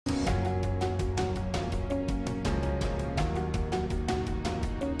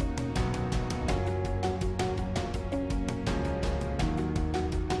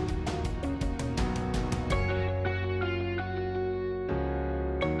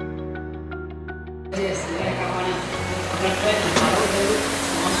जे सगळ्याप्रमाणे प्रयत्न चालू ठेवू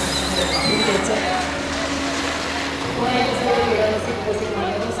काढून घ्यायचं पुन्हा एक व्यवस्थित उपस्थित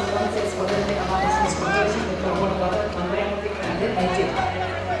मान्यवर सर्वांचे स्पर्धेचे कामापासून स्पर्धेशी प्रबोधवादक मंडळामध्ये काढले पाहिजे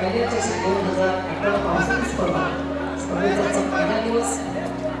कायद्याच्या 2018 पासून स्पर्धेचा पहिला दिवस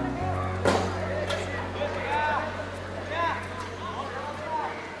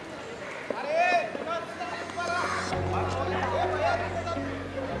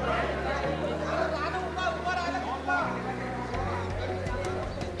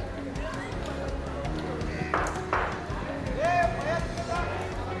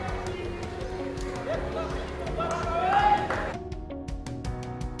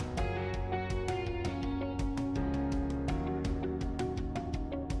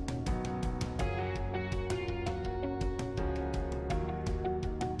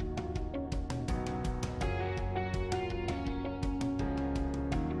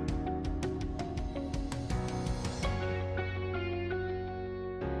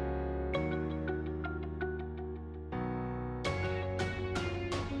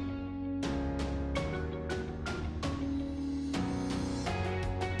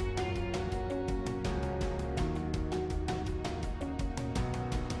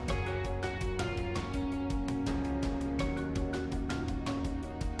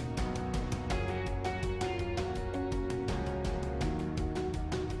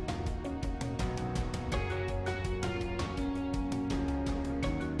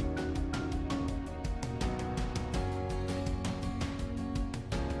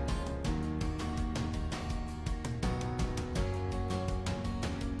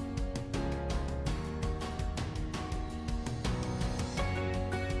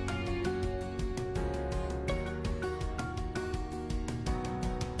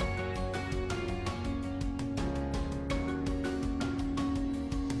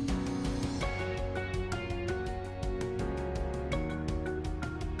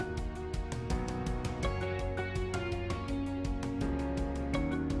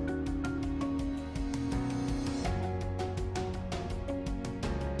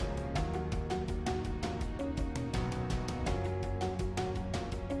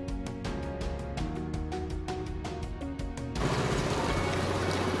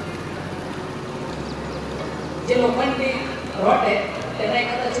जे लोखंडी रॉड आहे त्यांना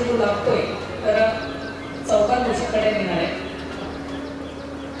एखादा चुरू लागतोय तर चौकात दुसरीकडे निघणार आहे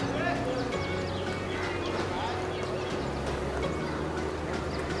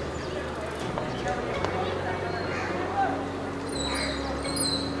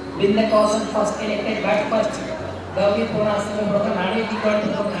Win the toss and first elected bat first. Gavdevi Purna असलेला प्रथम नाणे टिकवून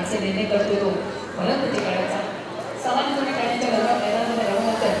प्रथम नाचे निर्णय करतोय तो फलंदाजी करायचा सामान्यपणे खेळाच्या मैदानामध्ये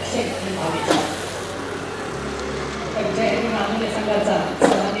रंगाचा अक्षय आणि भावी जय नामले संघाचा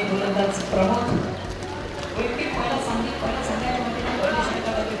सामान्य गोलंदाज प्रमोद वैयक्तिक पहिला संघामध्ये पहिल्या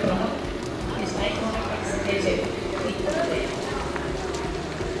षटकातील प्रमोद हे स्ट्राईक होण्यासाठी सध्याचे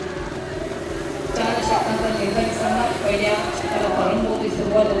 4 षटकांचा निर्धारित सामना पहिल्या षटकाला परंगोती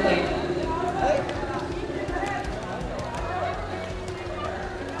सुरुवात होत आहे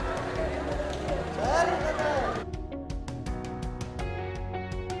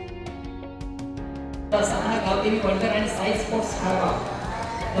सामना गावदेवी वडकर आणि साई स्पोर्ट्स हारवा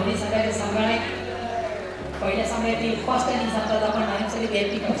दोन्ही संघाचे संघाने पहिल्या सामन्यातील फर्स्ट इनिंग संपतात आपण नायमसरी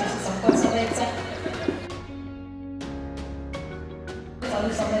व्हीआयपी कोचशी संपर्क साधायचा चालू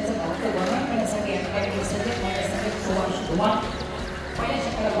सामन्याचं धावतं वर्णन करण्यासाठी अकादमी सज्जत माझ्या संघात सुभाष कुमार पहिल्या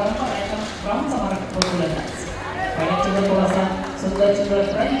षटकाला परंपरा आहे ग्राउंडचा मार्ग गोलंदाज पहिल्या चेंडूवर थोडासा सुंदर चेंडूवर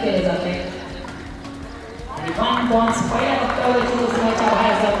ट्राय केलं जाते आणि 1 बॉन्स पहिल्या फटकावर चेंडू सुभाषच्या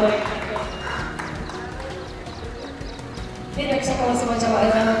बाहेर जातोय प्रेक्षकांसोबतच्या बाहेर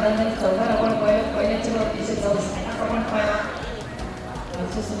जाणार चौकार आपण पहिल्या चेंडूवर 364 आपण पाहिला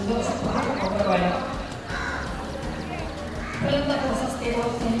असा सुंदर असा पहाट पाहिला पहिल्यांदा थोडासा स्टेबल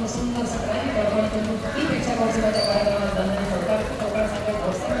सुंदर सगळ्यांनी गडबड चेंडू ती प्रेक्षकांसोबतच्या बाहेर जाणार चौकार संघात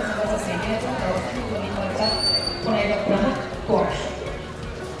गोष्टी संघाचा सेनेचा प्रवासाची गोलंदाजचा पुन्हा एकदा प्रमुख कोच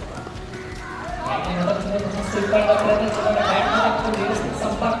स्वीकार करण्याचा बॅटमध्ये व्यवस्थित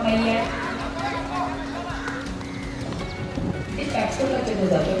संपर्क नाही आहे बॅट्समॅनला चेंडू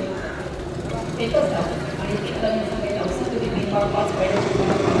जातो एकच धाव आणि एक रन सांगायचं अवसर तुम्ही 3-5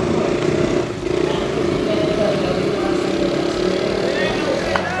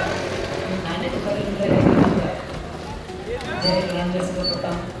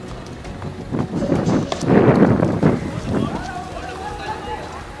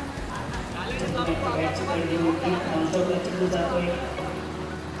 चेंडू जातोय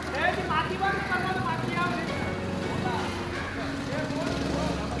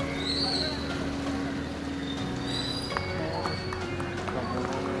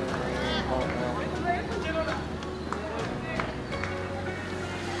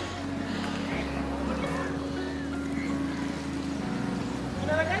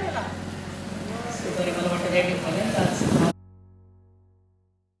सगळ्यांनी फलंदाज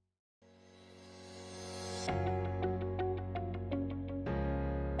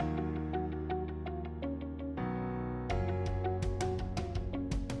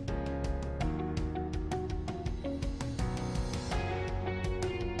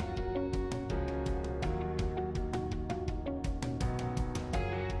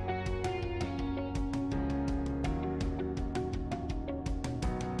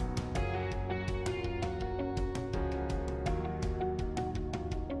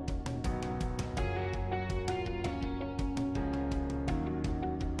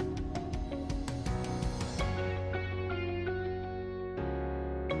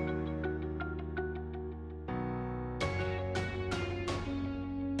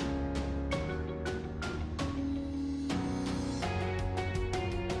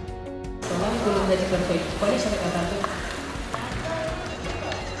गोलंदाजी करतोय परेशान करतात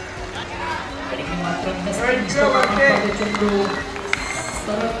चेंडू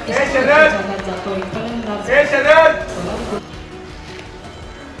जातोय फलंदाज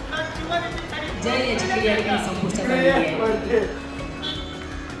जय याची क्रिया देखील संपुष्टात आलेली आहे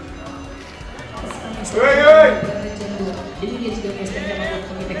चेंडू डिलिव्हरीची गती त्यांच्या मागे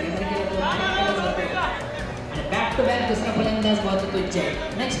तुम्ही ते केंद्र केलं बॅक टू बॅक दुसरा फलंदाज बाजू तो जय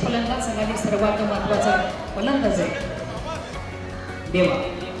नेक्स्ट फलंदाज सगळ्यात सर्वात महत्त्वाचा फलंदाज आहे देवा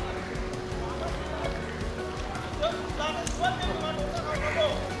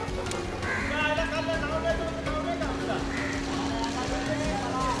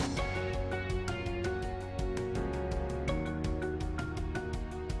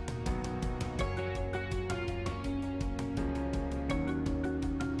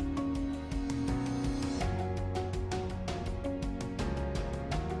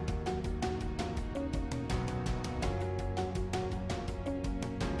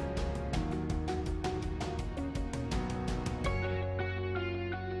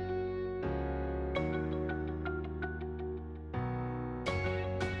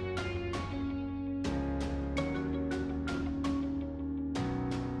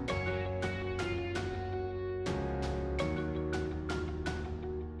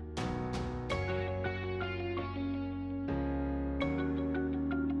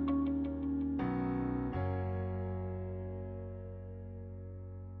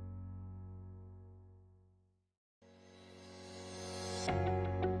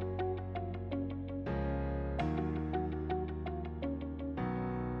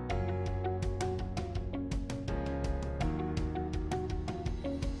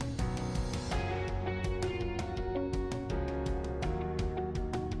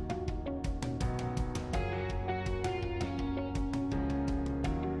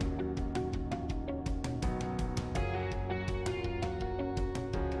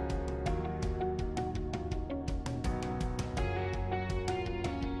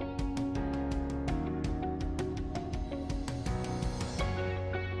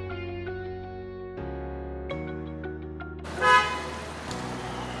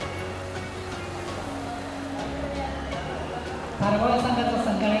खारवाळा संघाचा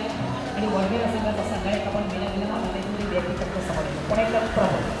संघालय आणि वडवेरा संघाचा संघालय आपण विना व्यक्तिगत समोर पण एकदा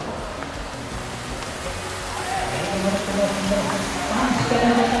प्रभाव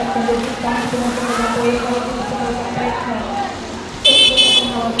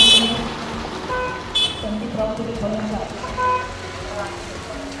संधी प्राप्त फलंदाज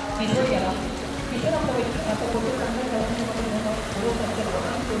किशोर गेला किशोर आपल्या आता फोटो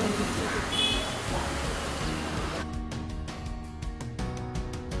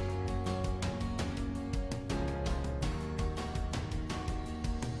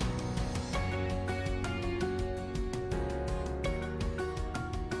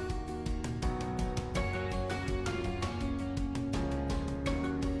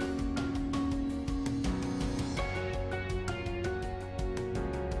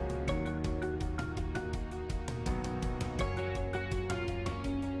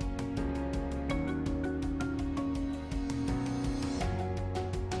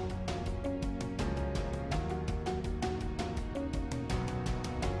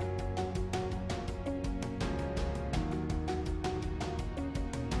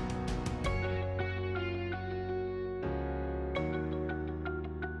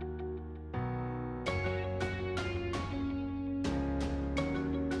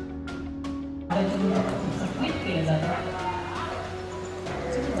केलं जातं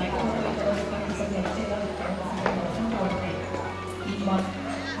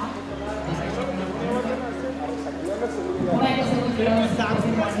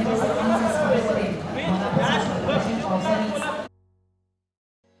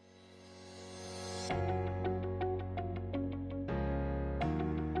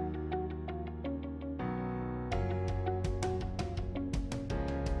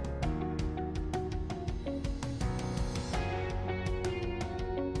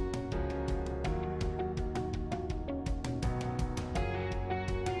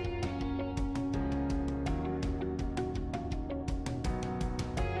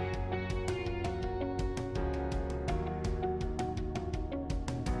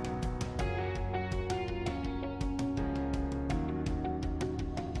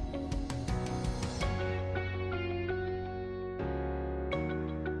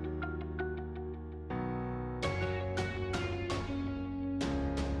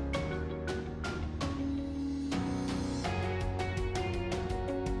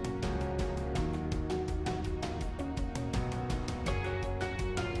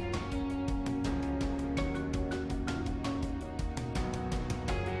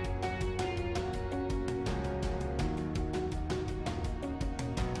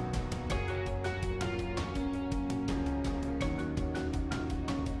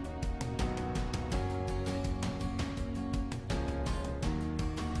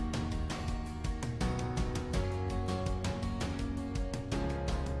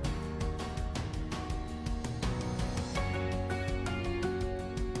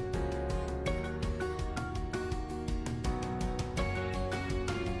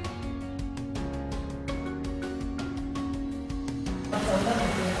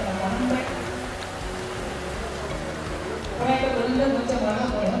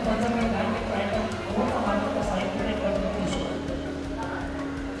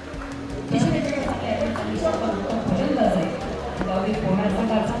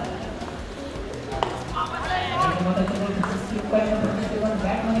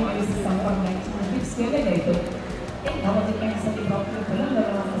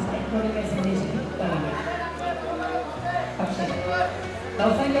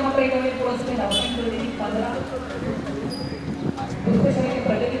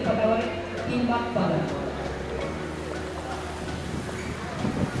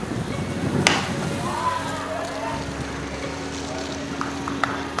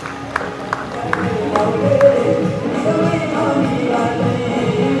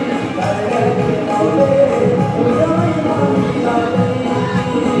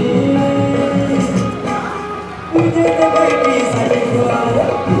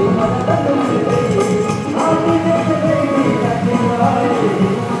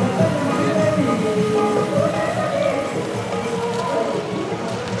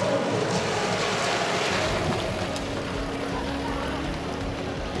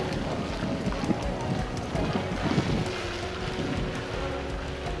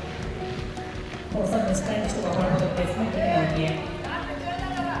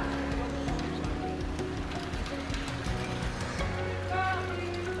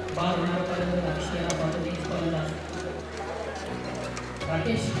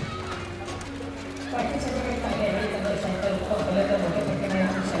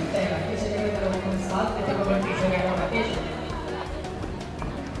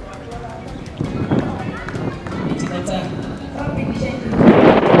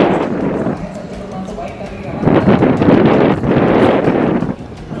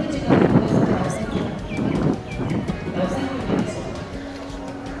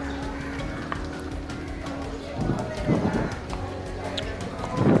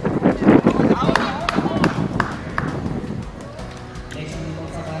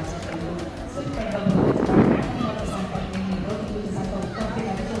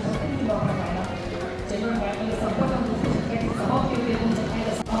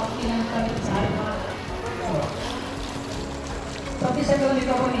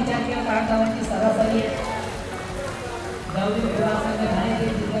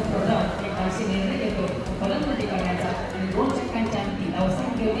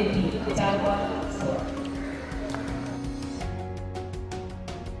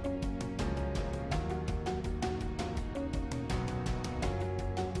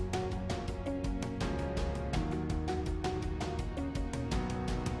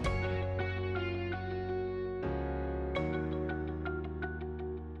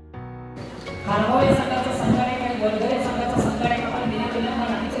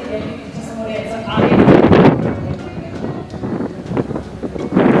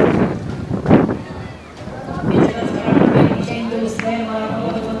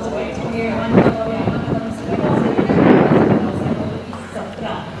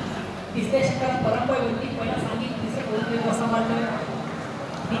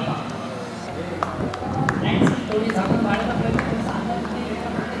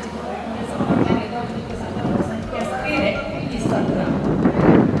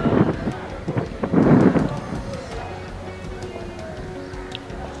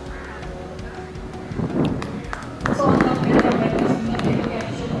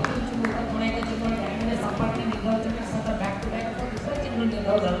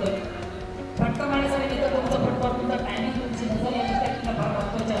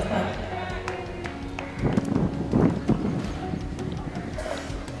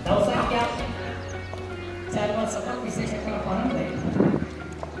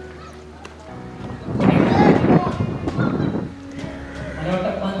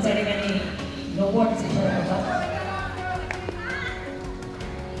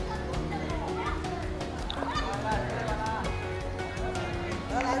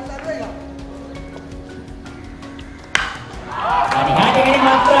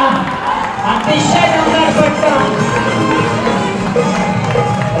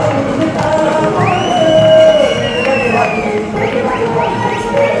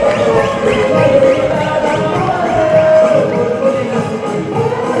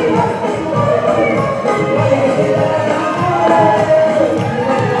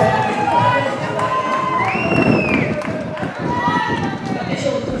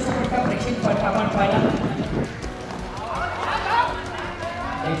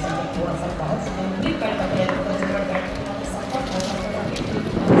थोडासा पाऊस कमी करता प्रयत्न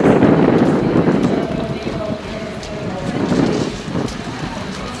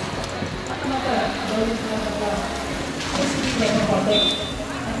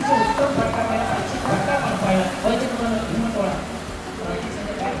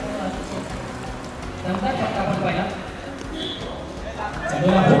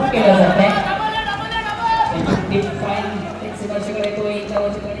चेंडूला हुक केलं जातंय. डीप फाईन एक सिमर्शकडे तो एक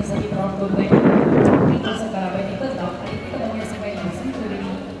धावाची गणिसाठी प्रॉट करतोय. कसं करावं एकच धाव आणि एक धावण्याचं काही नसेल तरी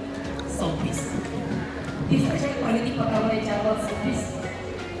 34. 30 षटक प्रगती पथावर 4-36.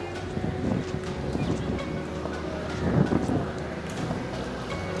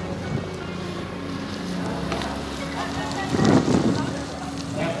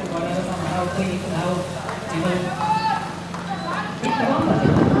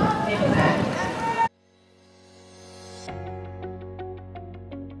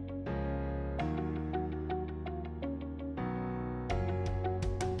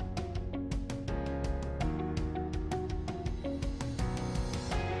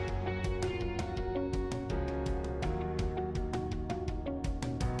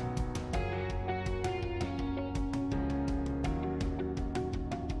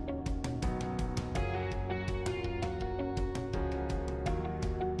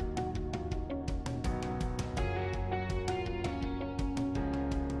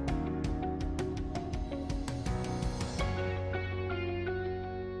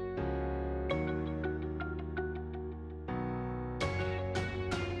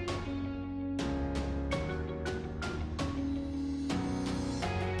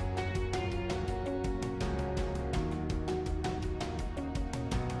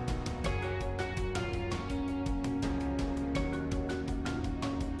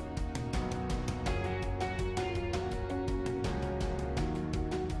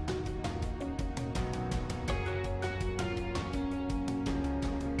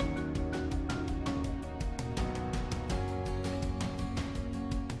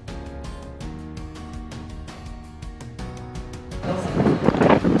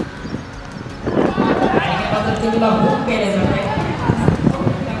 चेंडूला हुक केलं जातंय.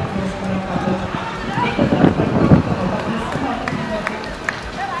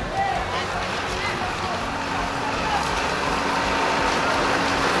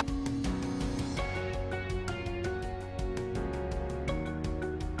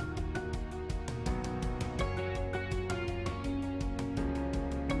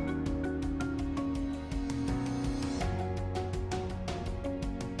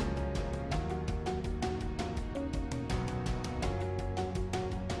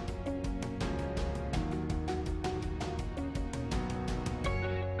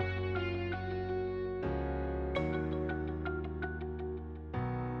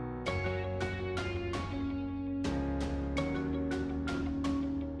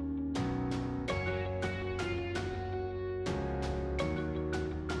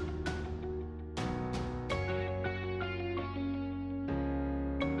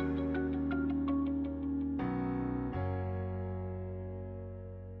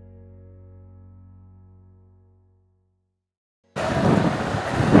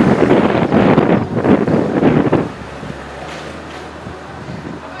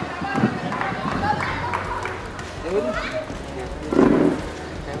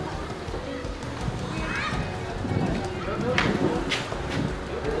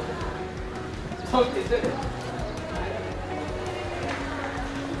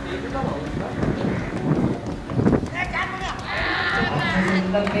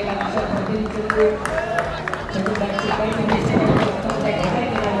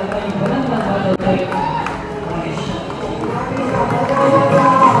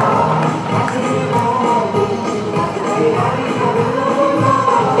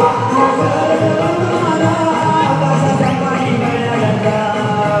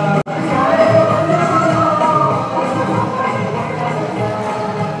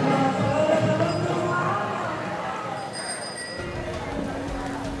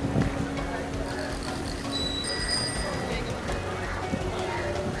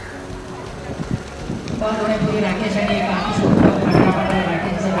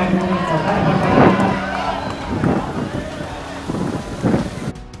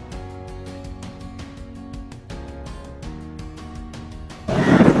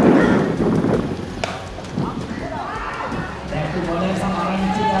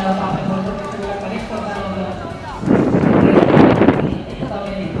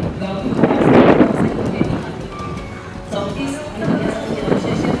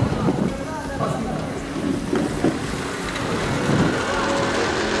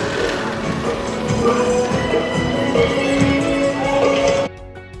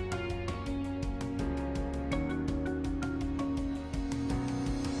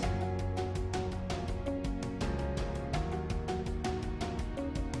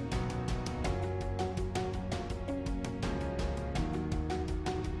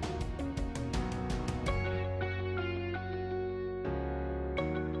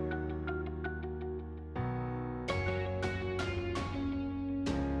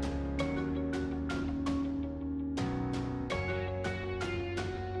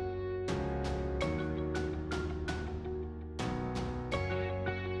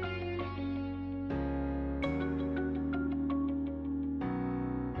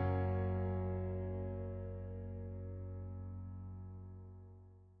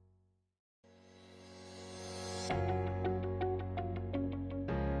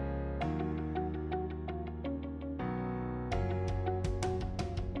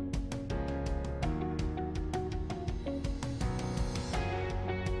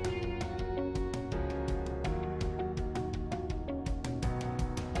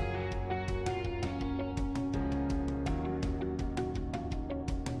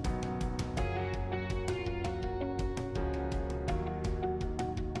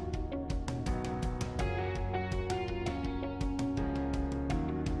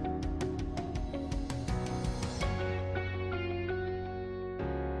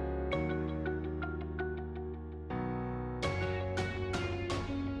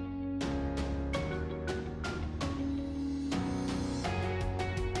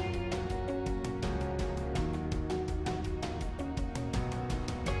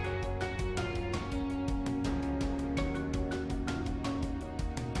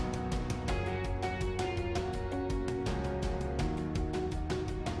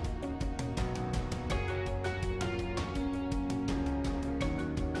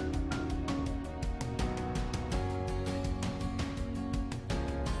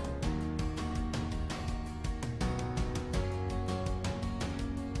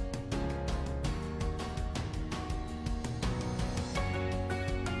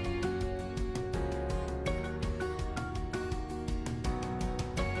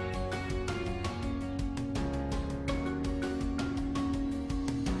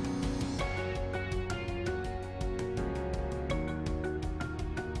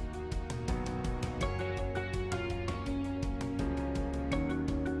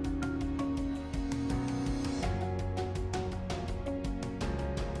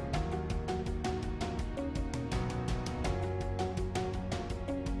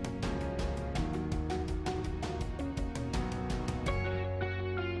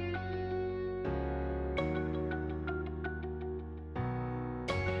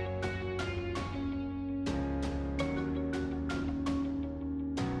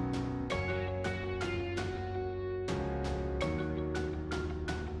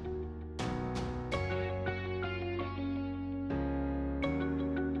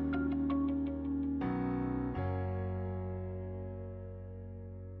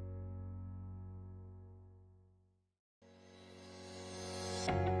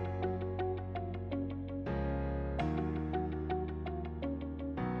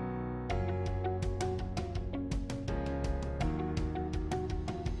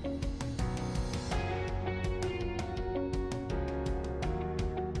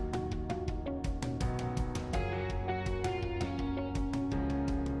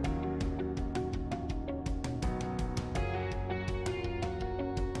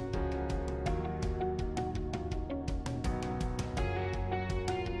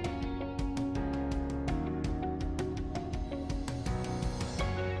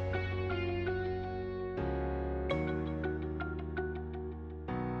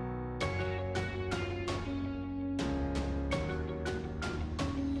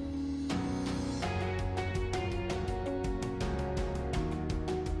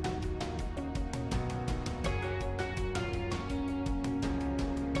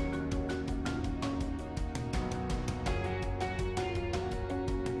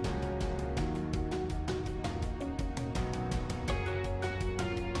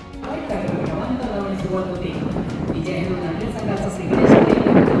 सुरुवात होते. विजय हेरू नांदेड संघाचा श्री गणेश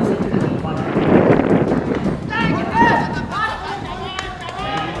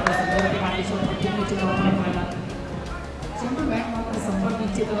चेंडू बॅट मात्र संपर्क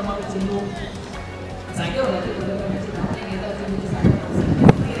निश्चित मात्र चेंडू जागेवर राहते प्रदर्शनाची धावणे घेतात चेंडूची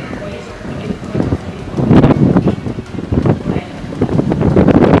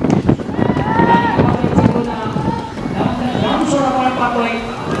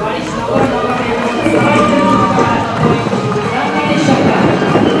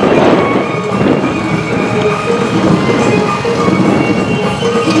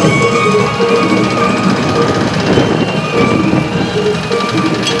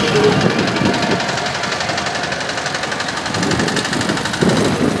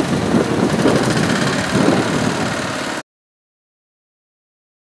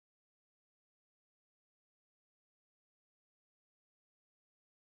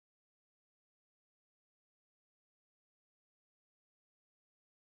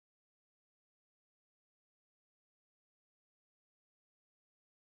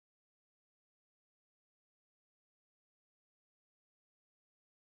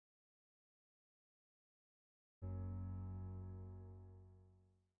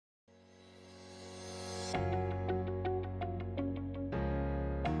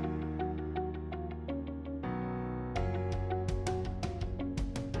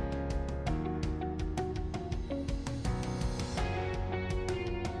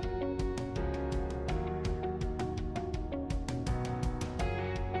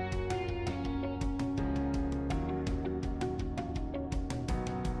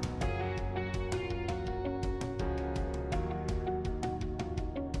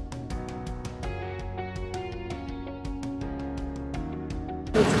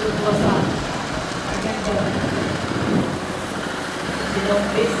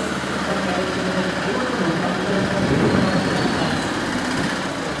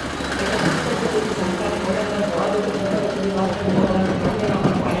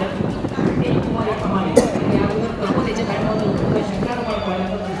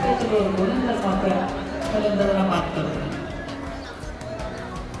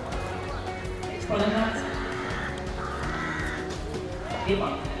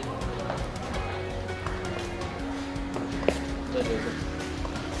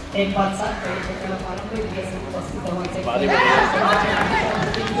एक बात साथ पहले पारंपरिक जैसे उपस्थित होने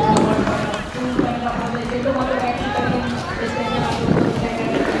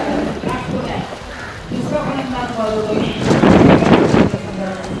दूसरा फलंदाज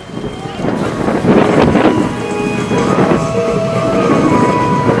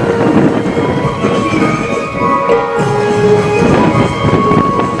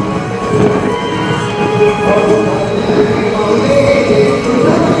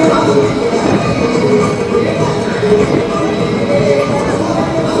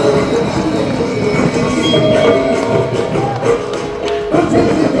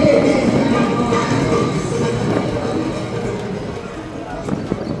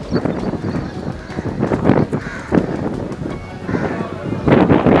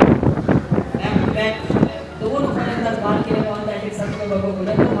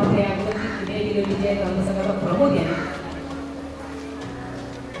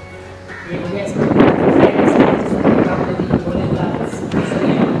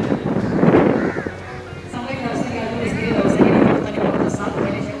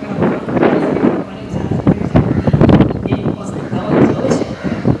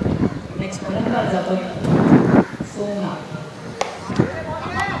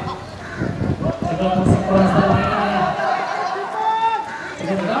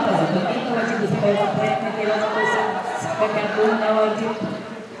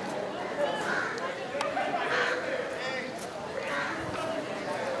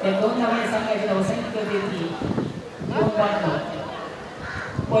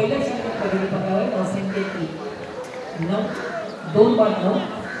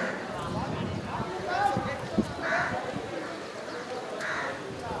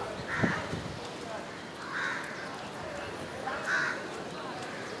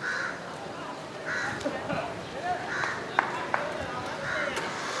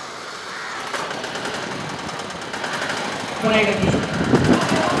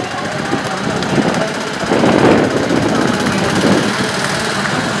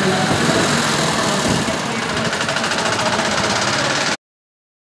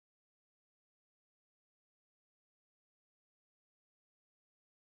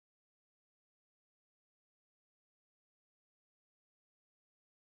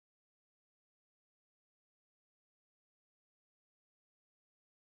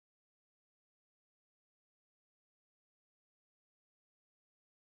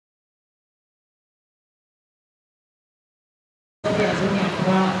मध्ये अजूनही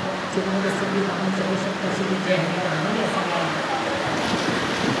 18 चेंडूमध्ये संधी आपण जगू शकतो अशी विजय आहे रांजणोली संघाला.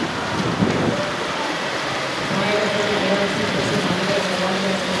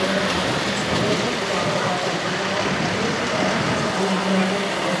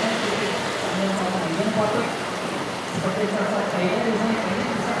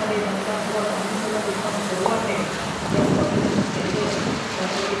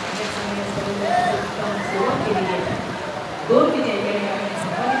 दोन विजय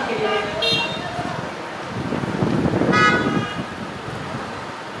संपादित केले.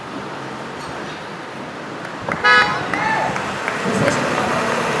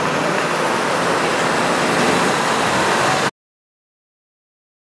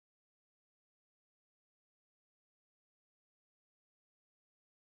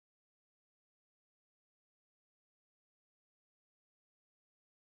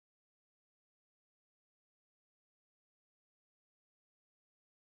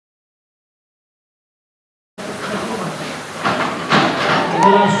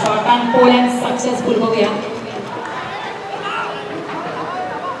 Shot on pole and successful बघूया.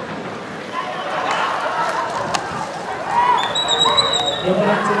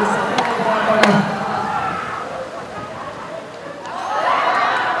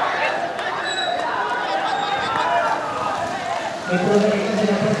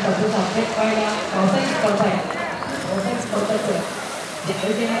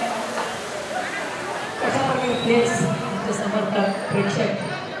 समर्थक प्रेक्षक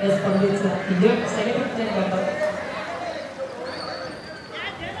या स्पर्धेचं एन्जॉय सेलिब्रेट करतात.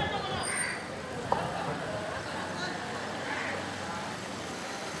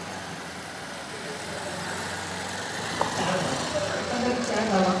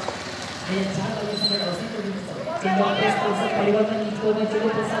 परिवर्तन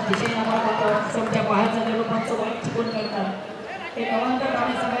दिशेने समजा बाहेरचा निरोपांचं वाईट चिकून करतात एक अवांतर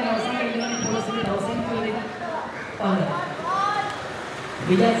गाडी सगळ्या धावसंख्या थोडंसं धावसंख्या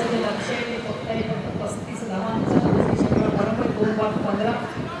विजयाचं जे लक्ष आहे ते फक्त 35 धावांचं बरोबर 2-15.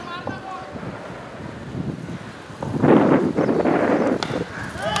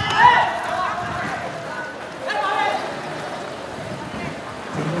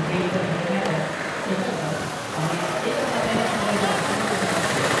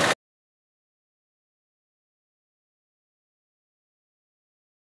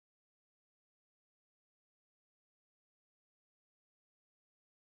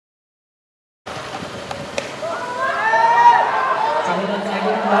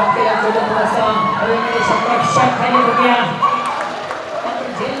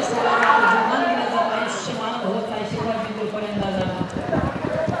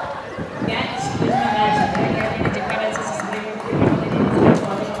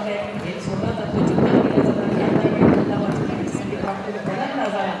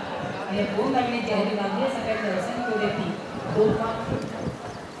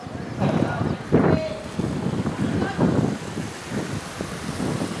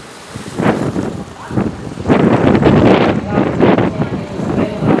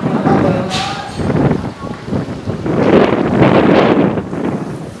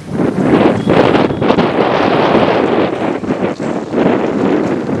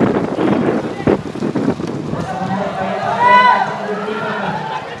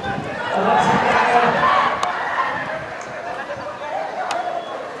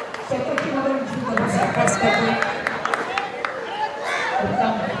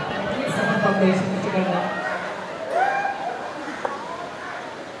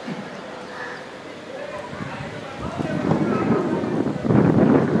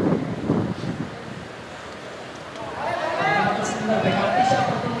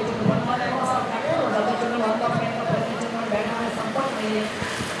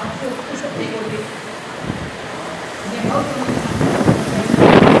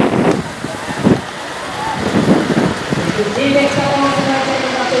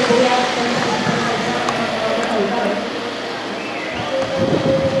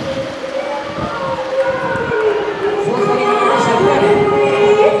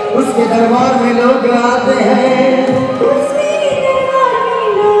 उसके दरबार में लोग आते हैं, उसके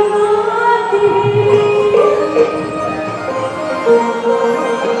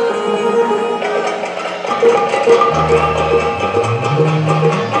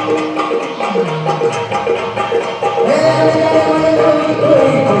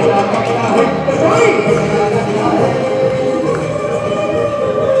दरबार में लोग आते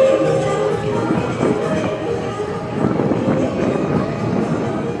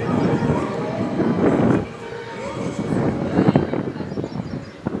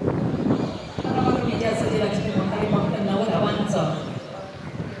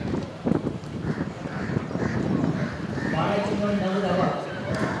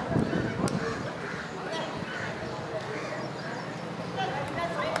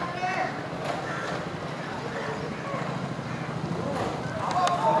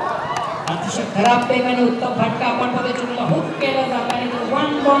अतिशय खराब पेमाने उत्तम फटका आपण पद्धतीने हुक केला जात आणि तो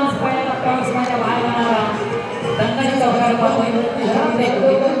वन बॉन्स पहिल्या टॉसमध्ये बाहेर जाणारा दंगली चौकार पाहतोय खराब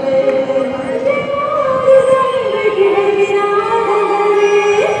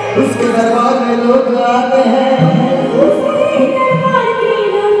उसके दरबार में लोग आते हैं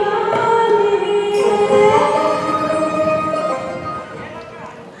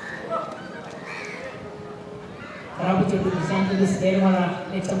स्टेड मला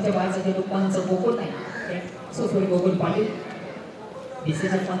एक चमचे बाहेरचं जे पंच गोकुळ नाही सॉरी गोकुळ पाटील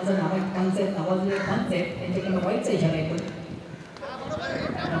बीसीचे पंच पंच आहेत नावाजलेले पंच आहेत त्यांच्याकडनं वाईटचा इशारा आहे पण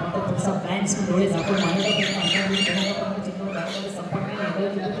थोडासा बँक्स डोळे झाकून मानवता संपर्क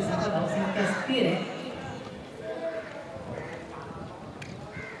धावसंख्या स्थिर आहे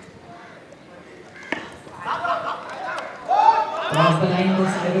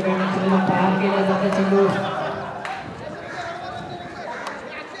पार केला जातो चेंडू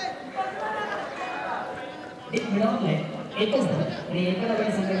एक मिळवलाय एकच झालं आणि एकाला वेळ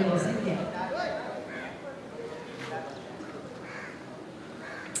संघाची धावसंख्या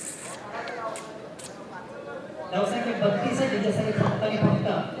धावसंख्या 32 आहे त्याच्यासाठी फक्त आणि फक्त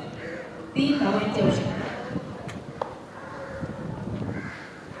 3 धावांची आवश्यकता